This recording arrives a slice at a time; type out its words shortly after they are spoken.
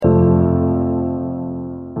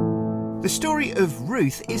The story of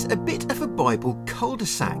Ruth is a bit of a Bible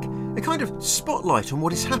cul-de-sac, a kind of spotlight on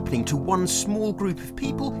what is happening to one small group of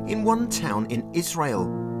people in one town in Israel.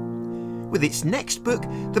 With its next book,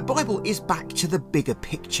 the Bible is back to the bigger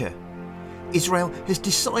picture. Israel has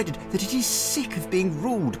decided that it is sick of being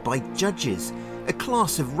ruled by judges, a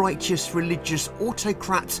class of righteous religious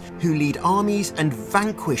autocrats who lead armies and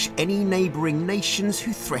vanquish any neighbouring nations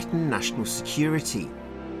who threaten national security.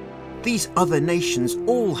 These other nations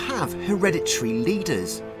all have hereditary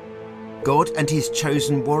leaders. God and his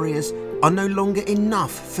chosen warriors are no longer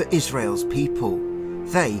enough for Israel's people.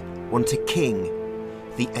 They want a king.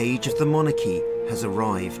 The age of the monarchy has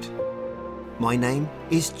arrived. My name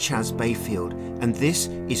is Chas Bayfield, and this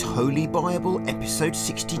is Holy Bible episode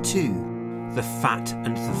 62, The Fat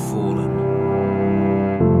and the Fallen.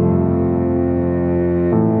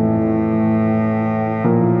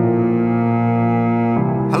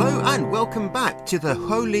 Welcome back to the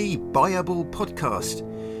Holy Bible podcast.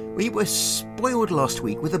 We were spoiled last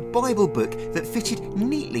week with a Bible book that fitted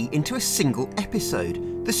neatly into a single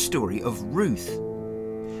episode, the story of Ruth.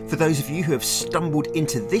 For those of you who have stumbled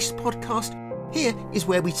into this podcast, here is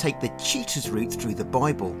where we take the cheater's route through the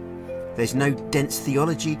Bible. There's no dense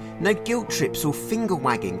theology, no guilt trips or finger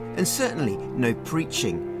wagging, and certainly no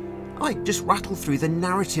preaching. I just rattle through the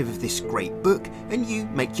narrative of this great book and you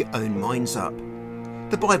make your own minds up.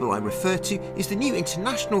 The Bible I refer to is the New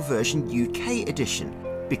International Version UK edition,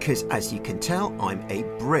 because as you can tell, I'm a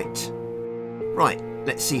Brit. Right,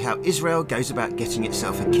 let's see how Israel goes about getting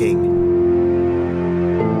itself a king.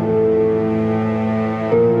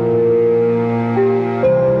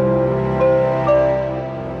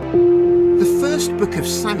 The first book of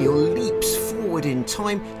Samuel leaps forward in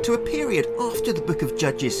time to a period after the book of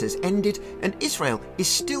Judges has ended and Israel is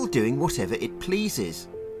still doing whatever it pleases.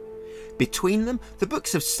 Between them, the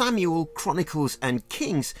books of Samuel, Chronicles and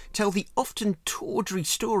Kings tell the often tawdry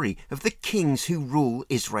story of the kings who rule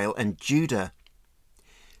Israel and Judah.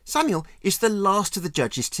 Samuel is the last of the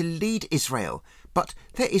judges to lead Israel, but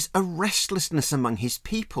there is a restlessness among his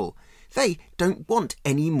people. They don't want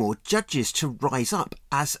any more judges to rise up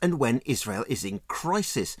as and when Israel is in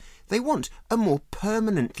crisis. They want a more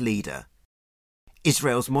permanent leader.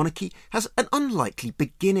 Israel's monarchy has an unlikely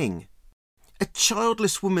beginning. A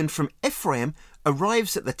childless woman from Ephraim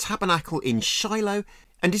arrives at the tabernacle in Shiloh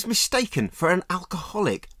and is mistaken for an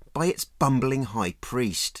alcoholic by its bumbling high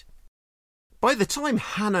priest. By the time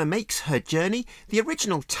Hannah makes her journey, the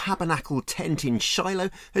original tabernacle tent in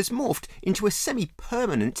Shiloh has morphed into a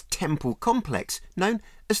semi-permanent temple complex known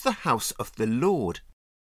as the House of the Lord.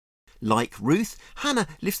 Like Ruth, Hannah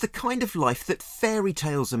lives the kind of life that fairy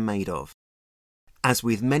tales are made of. As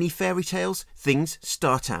with many fairy tales, things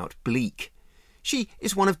start out bleak. She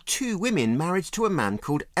is one of two women married to a man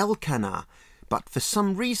called Elkanah, but for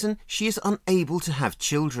some reason she is unable to have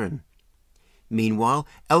children. Meanwhile,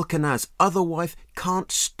 Elkanah's other wife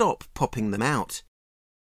can't stop popping them out.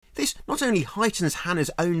 This not only heightens Hannah's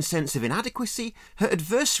own sense of inadequacy, her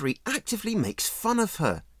adversary actively makes fun of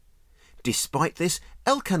her. Despite this,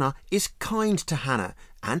 Elkanah is kind to Hannah,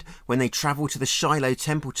 and when they travel to the Shiloh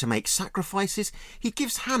temple to make sacrifices, he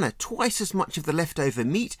gives Hannah twice as much of the leftover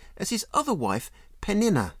meat as his other wife,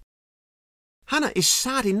 Peninnah. Hannah is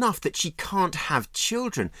sad enough that she can't have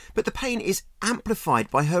children, but the pain is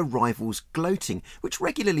amplified by her rival's gloating, which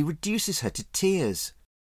regularly reduces her to tears.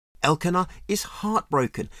 Elkanah is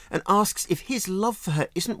heartbroken and asks if his love for her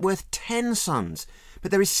isn't worth 10 sons,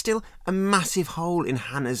 but there is still a massive hole in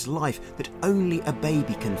Hannah's life that only a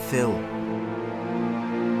baby can fill.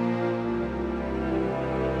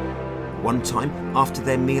 One time, after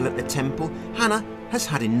their meal at the temple, Hannah has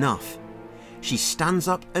had enough. She stands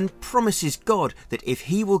up and promises God that if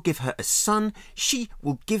he will give her a son, she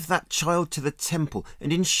will give that child to the temple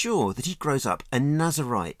and ensure that he grows up a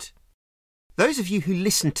Nazirite. Those of you who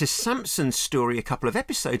listened to Samson's story a couple of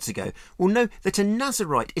episodes ago will know that a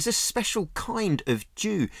Nazirite is a special kind of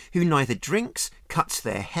Jew who neither drinks, cuts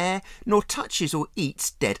their hair, nor touches or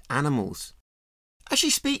eats dead animals. As she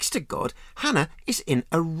speaks to God, Hannah is in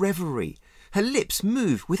a reverie. Her lips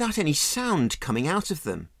move without any sound coming out of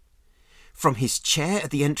them. From his chair at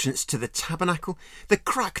the entrance to the tabernacle, the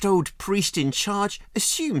cracked old priest in charge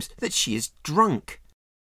assumes that she is drunk.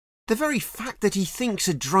 The very fact that he thinks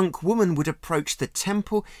a drunk woman would approach the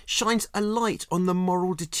temple shines a light on the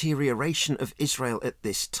moral deterioration of Israel at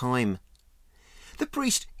this time. The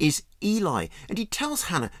priest is Eli, and he tells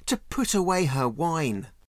Hannah to put away her wine.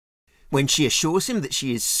 When she assures him that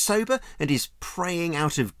she is sober and is praying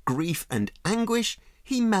out of grief and anguish,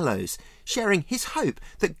 he mellows, sharing his hope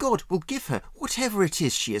that God will give her whatever it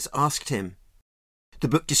is she has asked him. The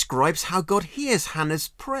book describes how God hears Hannah's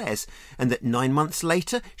prayers and that 9 months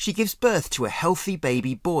later she gives birth to a healthy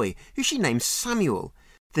baby boy who she names Samuel.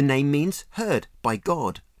 The name means heard by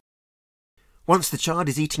God. Once the child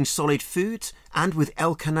is eating solid foods, and with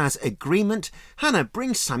Elkanah's agreement, Hannah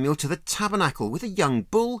brings Samuel to the tabernacle with a young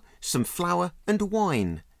bull, some flour and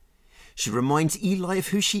wine. She reminds Eli of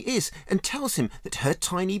who she is and tells him that her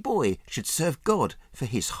tiny boy should serve God for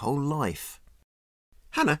his whole life.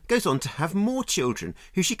 Hannah goes on to have more children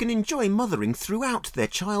who she can enjoy mothering throughout their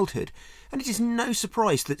childhood, and it is no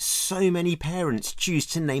surprise that so many parents choose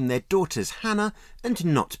to name their daughters Hannah and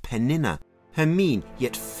not Peninnah, her mean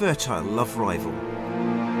yet fertile love rival.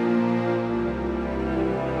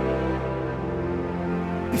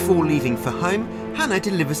 Before leaving for home, Hannah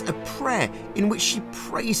delivers a prayer in which she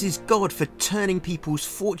praises God for turning people's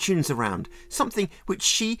fortunes around, something which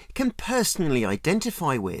she can personally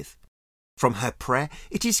identify with. From her prayer,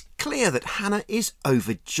 it is clear that Hannah is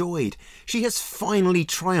overjoyed. She has finally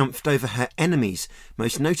triumphed over her enemies,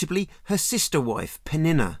 most notably her sister wife,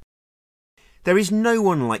 Peninnah. There is no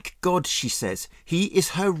one like God, she says. He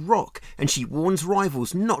is her rock, and she warns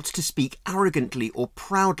rivals not to speak arrogantly or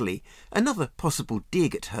proudly, another possible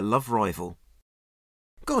dig at her love rival.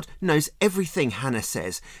 God knows everything, Hannah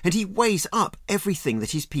says, and he weighs up everything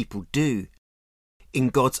that his people do. In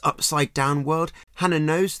God's upside-down world, Hannah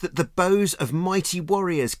knows that the bows of mighty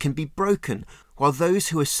warriors can be broken, while those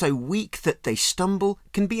who are so weak that they stumble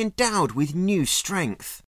can be endowed with new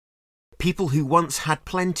strength. People who once had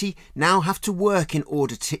plenty now have to work in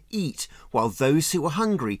order to eat, while those who are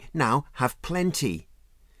hungry now have plenty.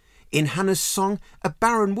 In Hannah's song, a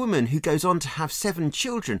barren woman who goes on to have 7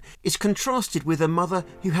 children is contrasted with a mother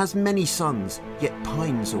who has many sons, yet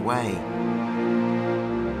pines away.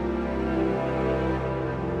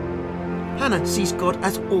 Hannah sees God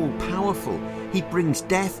as all-powerful. He brings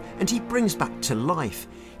death and he brings back to life.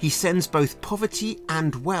 He sends both poverty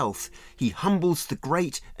and wealth. He humbles the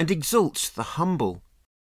great and exalts the humble.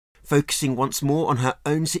 Focusing once more on her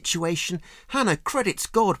own situation, Hannah credits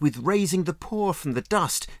God with raising the poor from the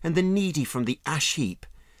dust and the needy from the ash heap.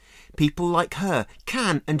 People like her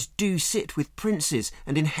can and do sit with princes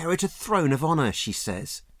and inherit a throne of honour, she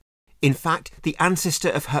says. In fact, the ancestor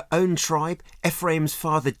of her own tribe, Ephraim's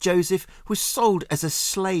father Joseph, was sold as a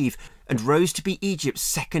slave and rose to be Egypt's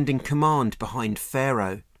second in command behind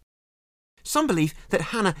Pharaoh. Some believe that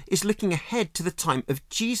Hannah is looking ahead to the time of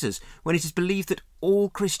Jesus, when it is believed that all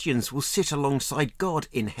Christians will sit alongside God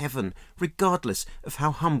in heaven, regardless of how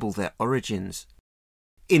humble their origins.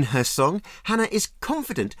 In her song, Hannah is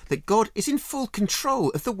confident that God is in full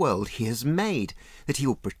control of the world he has made, that he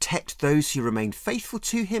will protect those who remain faithful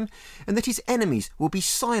to him, and that his enemies will be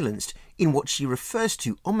silenced in what she refers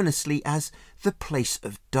to ominously as the place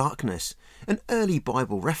of darkness, an early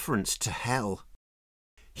Bible reference to hell.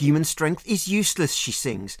 Human strength is useless, she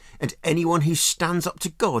sings, and anyone who stands up to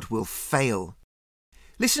God will fail.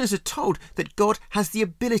 Listeners are told that God has the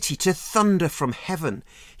ability to thunder from heaven.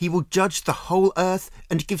 He will judge the whole earth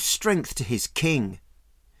and give strength to his king.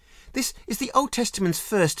 This is the Old Testament's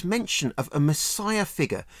first mention of a Messiah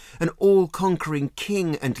figure, an all-conquering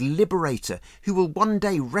king and liberator who will one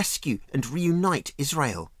day rescue and reunite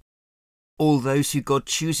Israel. All those who God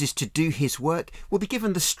chooses to do his work will be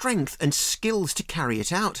given the strength and skills to carry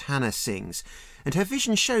it out, Hannah sings, and her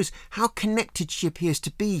vision shows how connected she appears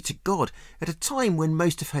to be to God at a time when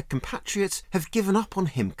most of her compatriots have given up on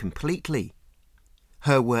him completely.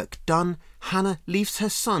 Her work done, Hannah leaves her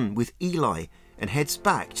son with Eli and heads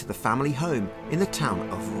back to the family home in the town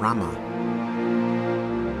of Ramah.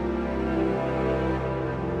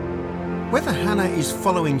 Whether Hannah is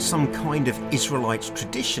following some kind of Israelite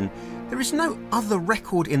tradition, there is no other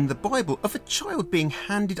record in the Bible of a child being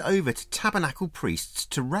handed over to tabernacle priests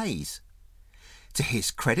to raise. To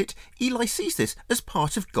his credit, Eli sees this as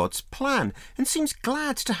part of God's plan and seems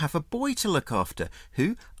glad to have a boy to look after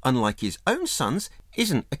who, unlike his own sons,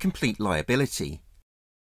 isn't a complete liability.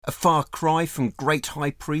 A far cry from great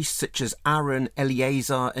high priests such as Aaron,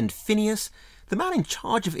 Eleazar and Phinehas, the man in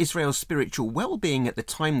charge of Israel's spiritual well-being at the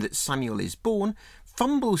time that Samuel is born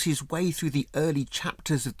fumbles his way through the early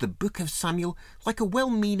chapters of the book of Samuel like a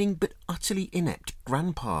well-meaning but utterly inept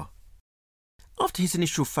grandpa. After his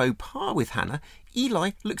initial faux pas with Hannah,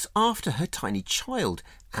 Eli looks after her tiny child,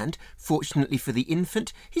 and, fortunately for the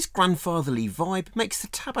infant, his grandfatherly vibe makes the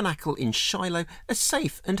tabernacle in Shiloh a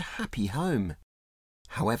safe and happy home.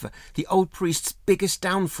 However, the old priest's biggest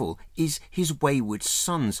downfall is his wayward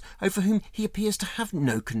sons, over whom he appears to have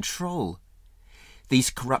no control. These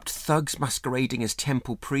corrupt thugs masquerading as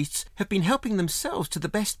temple priests have been helping themselves to the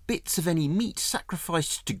best bits of any meat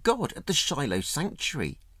sacrificed to God at the Shiloh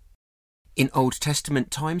sanctuary. In Old Testament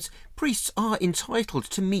times, priests are entitled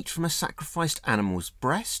to meat from a sacrificed animal's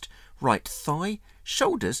breast, right thigh,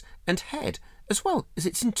 shoulders and head, as well as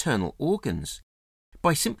its internal organs.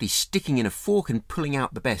 By simply sticking in a fork and pulling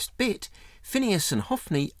out the best bit, Phinehas and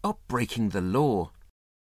Hophni are breaking the law.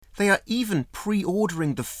 They are even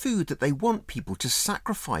pre-ordering the food that they want people to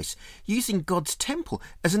sacrifice, using God's temple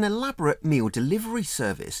as an elaborate meal delivery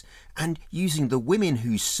service, and using the women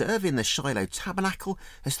who serve in the Shiloh tabernacle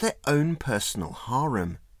as their own personal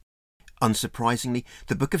harem. Unsurprisingly,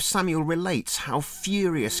 the book of Samuel relates how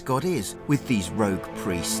furious God is with these rogue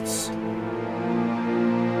priests.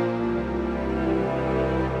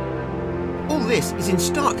 All this is in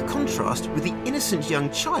stark contrast with the innocent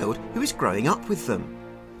young child who is growing up with them.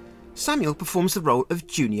 Samuel performs the role of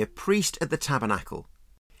junior priest at the tabernacle.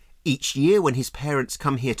 Each year when his parents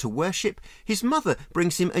come here to worship, his mother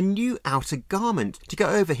brings him a new outer garment to go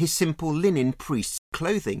over his simple linen priest's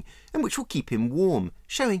clothing, and which will keep him warm,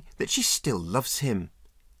 showing that she still loves him.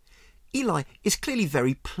 Eli is clearly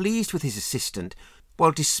very pleased with his assistant,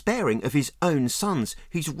 while despairing of his own sons,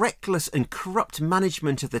 whose reckless and corrupt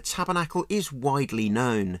management of the tabernacle is widely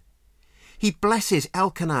known. He blesses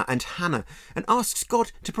Elkanah and Hannah and asks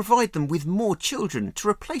God to provide them with more children to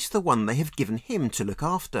replace the one they have given him to look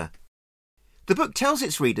after. The book tells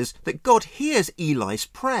its readers that God hears Eli's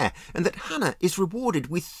prayer and that Hannah is rewarded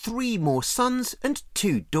with 3 more sons and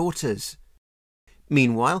 2 daughters.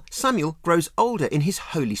 Meanwhile, Samuel grows older in his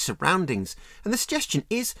holy surroundings, and the suggestion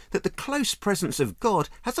is that the close presence of God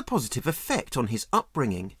has a positive effect on his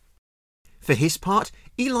upbringing. For his part,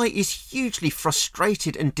 Eli is hugely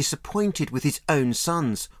frustrated and disappointed with his own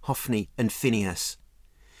sons, Hophni and Phinehas.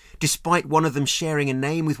 Despite one of them sharing a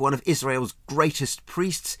name with one of Israel's greatest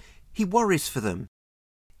priests, he worries for them.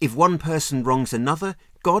 If one person wrongs another,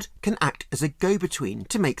 God can act as a go-between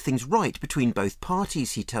to make things right between both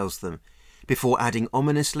parties, he tells them, before adding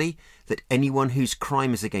ominously that anyone whose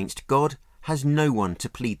crime is against God has no one to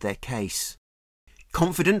plead their case.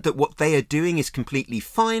 Confident that what they are doing is completely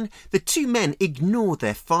fine, the 2 men ignore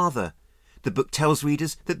their father. The book tells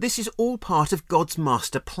readers that this is all part of God's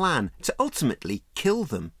master plan to ultimately kill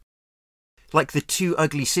them. Like the 2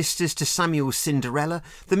 ugly sisters to Samuel's Cinderella,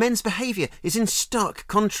 the men's behaviour is in stark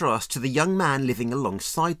contrast to the young man living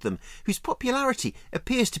alongside them, whose popularity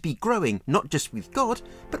appears to be growing not just with God,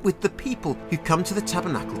 but with the people who come to the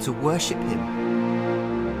tabernacle to worship him.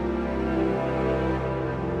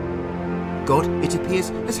 God, it appears,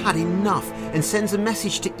 has had enough and sends a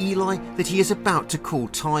message to Eli that he is about to call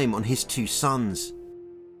time on his 2 sons.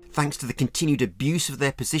 Thanks to the continued abuse of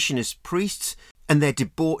their position as priests and their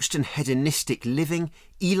debauched and hedonistic living,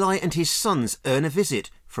 Eli and his sons earn a visit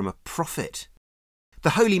from a prophet. The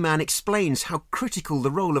holy man explains how critical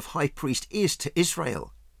the role of high priest is to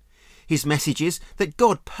Israel. His message is that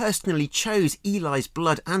God personally chose Eli's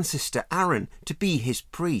blood ancestor Aaron to be his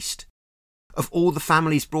priest. Of all the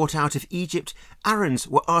families brought out of Egypt, Aaron's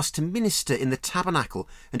were asked to minister in the tabernacle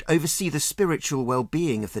and oversee the spiritual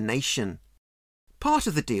well-being of the nation. Part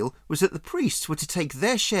of the deal was that the priests were to take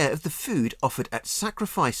their share of the food offered at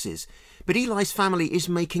sacrifices, but Eli's family is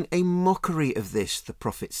making a mockery of this, the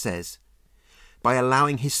prophet says. By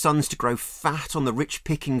allowing his sons to grow fat on the rich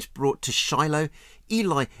pickings brought to Shiloh,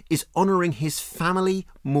 Eli is honouring his family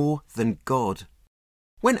more than God.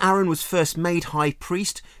 When Aaron was first made high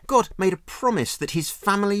priest, God made a promise that his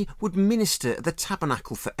family would minister at the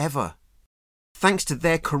tabernacle forever. Thanks to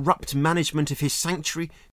their corrupt management of his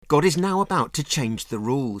sanctuary, God is now about to change the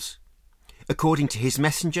rules. According to his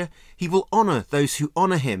messenger, he will honour those who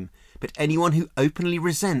honour him, but anyone who openly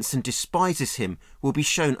resents and despises him will be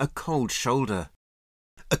shown a cold shoulder.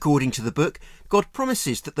 According to the book, God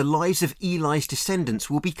promises that the lives of Eli's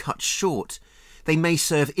descendants will be cut short. They may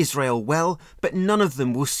serve Israel well, but none of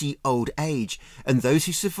them will see old age, and those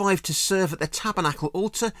who survive to serve at the tabernacle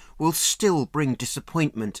altar will still bring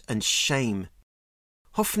disappointment and shame.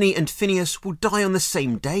 Hophni and Phinehas will die on the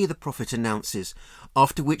same day, the prophet announces,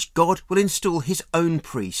 after which God will install his own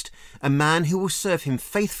priest, a man who will serve him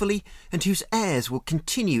faithfully and whose heirs will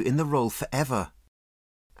continue in the role forever.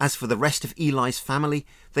 As for the rest of Eli's family,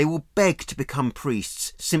 they will beg to become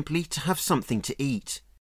priests simply to have something to eat.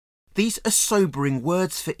 These are sobering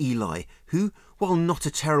words for Eli, who, while not a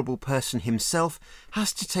terrible person himself,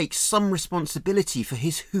 has to take some responsibility for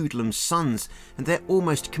his hoodlum sons and their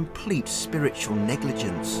almost complete spiritual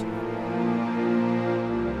negligence.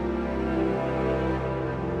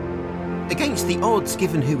 Against the odds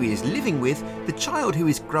given who he is living with, the child who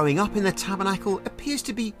is growing up in the tabernacle appears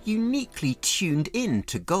to be uniquely tuned in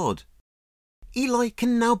to God. Eli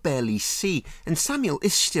can now barely see, and Samuel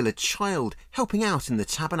is still a child, helping out in the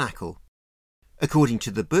tabernacle. According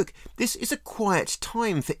to the book, this is a quiet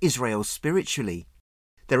time for Israel spiritually.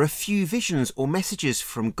 There are few visions or messages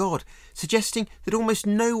from God, suggesting that almost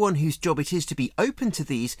no one whose job it is to be open to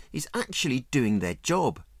these is actually doing their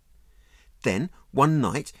job. Then, one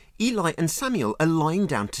night, Eli and Samuel are lying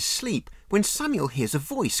down to sleep when Samuel hears a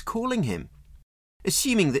voice calling him.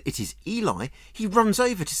 Assuming that it is Eli, he runs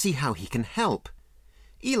over to see how he can help.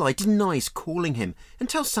 Eli denies calling him and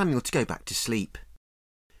tells Samuel to go back to sleep.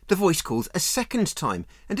 The voice calls a second time,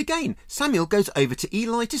 and again Samuel goes over to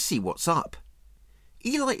Eli to see what's up.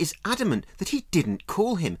 Eli is adamant that he didn't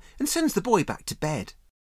call him and sends the boy back to bed.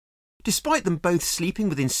 Despite them both sleeping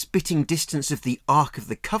within spitting distance of the Ark of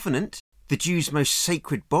the Covenant, the Jews' most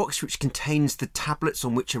sacred box which contains the tablets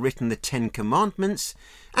on which are written the 10 Commandments,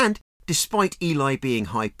 and despite Eli being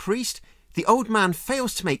high priest, the old man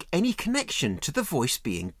fails to make any connection to the voice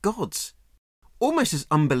being God's. Almost as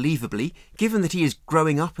unbelievably, given that he is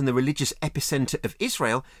growing up in the religious epicenter of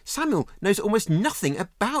Israel, Samuel knows almost nothing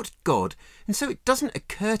about God, and so it doesn't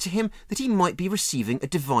occur to him that he might be receiving a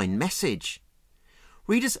divine message.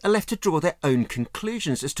 Readers are left to draw their own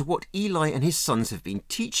conclusions as to what Eli and his sons have been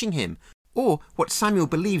teaching him, or what Samuel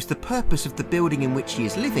believes the purpose of the building in which he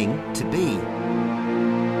is living to be.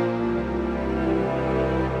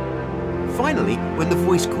 Finally, when the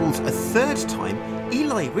voice calls a third time,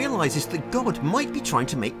 Eli realises that God might be trying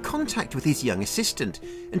to make contact with his young assistant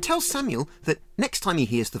and tells Samuel that next time he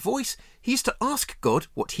hears the voice, he is to ask God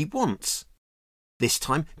what he wants. This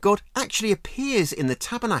time, God actually appears in the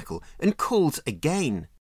tabernacle and calls again.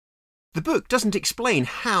 The book doesn't explain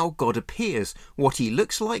how God appears, what he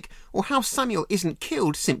looks like, or how Samuel isn't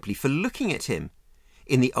killed simply for looking at him.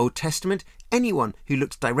 In the Old Testament, anyone who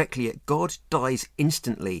looks directly at God dies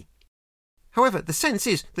instantly. However, the sense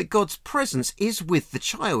is that God's presence is with the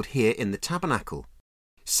child here in the tabernacle.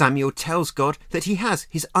 Samuel tells God that he has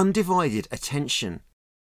his undivided attention.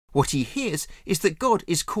 What he hears is that God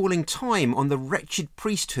is calling time on the wretched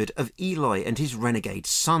priesthood of Eli and his renegade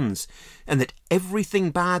sons, and that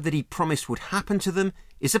everything bad that he promised would happen to them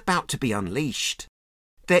is about to be unleashed.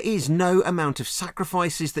 There is no amount of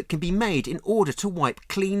sacrifices that can be made in order to wipe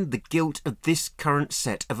clean the guilt of this current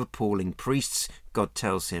set of appalling priests, God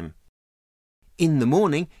tells him. In the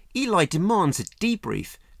morning, Eli demands a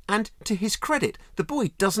debrief, and to his credit, the boy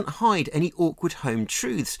doesn't hide any awkward home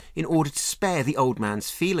truths in order to spare the old man's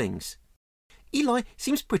feelings. Eli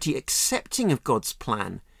seems pretty accepting of God's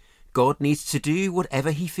plan. God needs to do whatever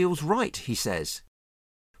he feels right, he says.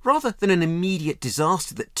 Rather than an immediate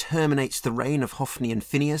disaster that terminates the reign of Hophni and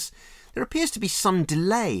Phinehas, there appears to be some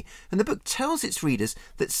delay, and the book tells its readers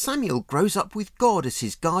that Samuel grows up with God as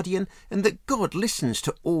his guardian and that God listens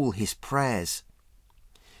to all his prayers.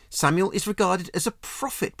 Samuel is regarded as a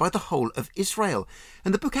prophet by the whole of Israel,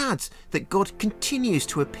 and the book adds that God continues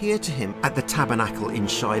to appear to him at the tabernacle in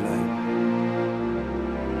Shiloh.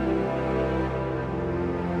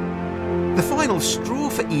 The final straw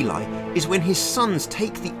for Eli is when his sons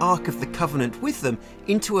take the Ark of the Covenant with them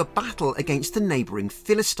into a battle against the neighbouring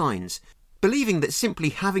Philistines, believing that simply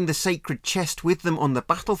having the sacred chest with them on the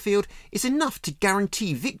battlefield is enough to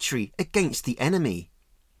guarantee victory against the enemy.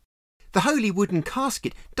 The holy wooden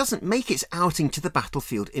casket doesn't make its outing to the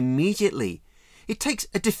battlefield immediately. It takes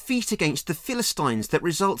a defeat against the Philistines that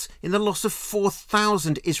results in the loss of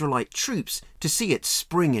 4,000 Israelite troops to see it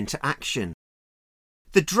spring into action.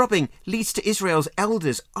 The drubbing leads to Israel's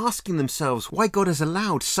elders asking themselves why God has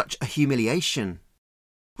allowed such a humiliation.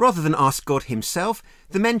 Rather than ask God himself,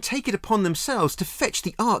 the men take it upon themselves to fetch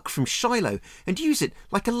the ark from Shiloh and use it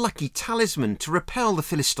like a lucky talisman to repel the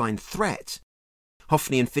Philistine threat.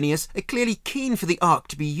 Hophni and Phinehas are clearly keen for the ark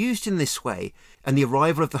to be used in this way, and the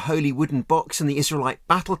arrival of the holy wooden box in the Israelite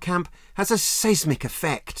battle camp has a seismic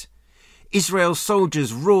effect. Israel's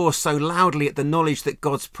soldiers roar so loudly at the knowledge that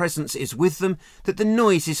God's presence is with them that the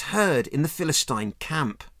noise is heard in the Philistine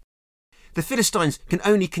camp. The Philistines can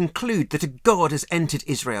only conclude that a god has entered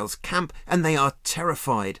Israel's camp, and they are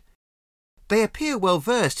terrified. They appear well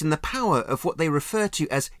versed in the power of what they refer to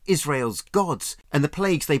as Israel's gods and the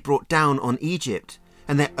plagues they brought down on Egypt,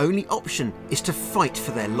 and their only option is to fight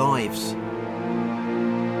for their lives.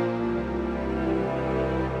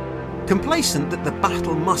 Complacent that the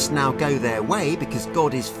battle must now go their way because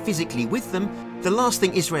God is physically with them, the last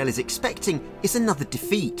thing Israel is expecting is another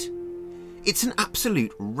defeat. It's an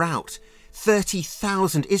absolute rout.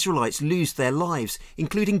 30,000 Israelites lose their lives,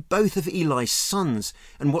 including both of Eli's sons,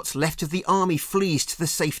 and what's left of the army flees to the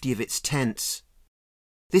safety of its tents.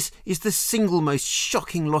 This is the single most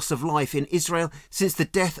shocking loss of life in Israel since the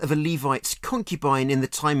death of a Levite's concubine in the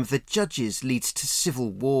time of the Judges leads to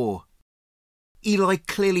civil war. Eli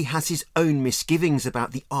clearly has his own misgivings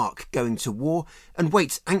about the ark going to war and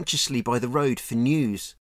waits anxiously by the road for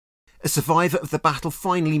news. A survivor of the battle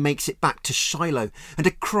finally makes it back to Shiloh, and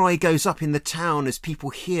a cry goes up in the town as people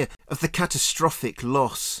hear of the catastrophic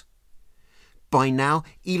loss. By now,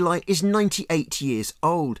 Eli is 98 years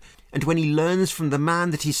old, and when he learns from the man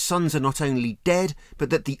that his sons are not only dead, but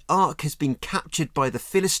that the ark has been captured by the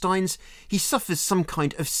Philistines, he suffers some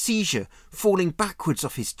kind of seizure, falling backwards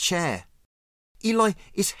off his chair. Eli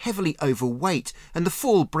is heavily overweight, and the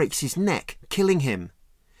fall breaks his neck, killing him.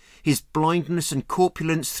 His blindness and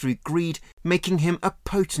corpulence through greed making him a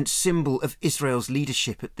potent symbol of Israel's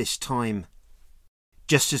leadership at this time.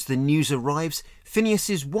 Just as the news arrives,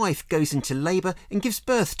 Phinehas's wife goes into labour and gives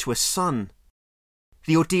birth to a son.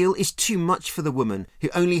 The ordeal is too much for the woman, who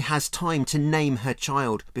only has time to name her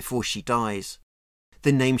child before she dies.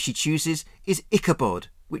 The name she chooses is Ichabod,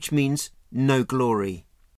 which means no glory.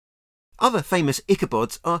 Other famous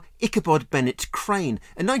Ichabods are Ichabod Bennett Crane,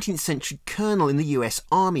 a 19th century colonel in the US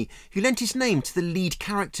Army who lent his name to the lead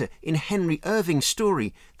character in Henry Irving's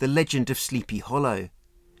story, The Legend of Sleepy Hollow.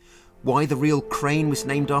 Why the real Crane was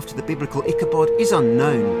named after the biblical Ichabod is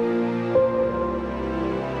unknown.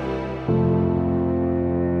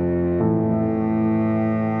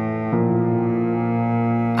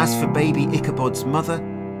 As for baby Ichabod's mother,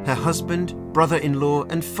 her husband, brother-in-law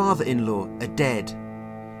and father-in-law are dead.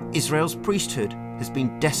 Israel's priesthood has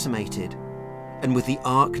been decimated, and with the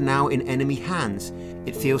ark now in enemy hands,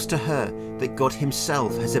 it feels to her that God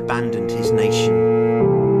himself has abandoned his nation.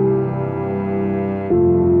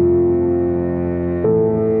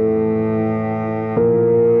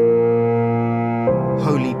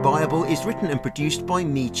 Holy Bible is written and produced by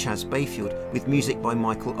me, Chas Bayfield, with music by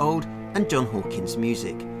Michael Old and John Hawkins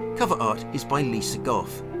Music. Cover art is by Lisa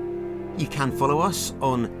Goff. You can follow us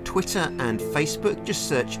on Twitter and Facebook. Just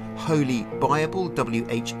search Holy Bible,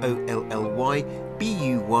 WHOLLYBUYABLE,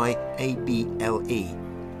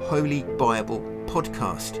 Holy Bible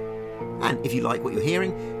Podcast. And if you like what you're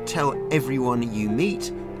hearing, tell everyone you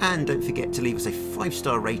meet, and don't forget to leave us a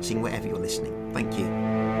 5-star rating wherever you're listening. Thank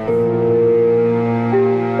you.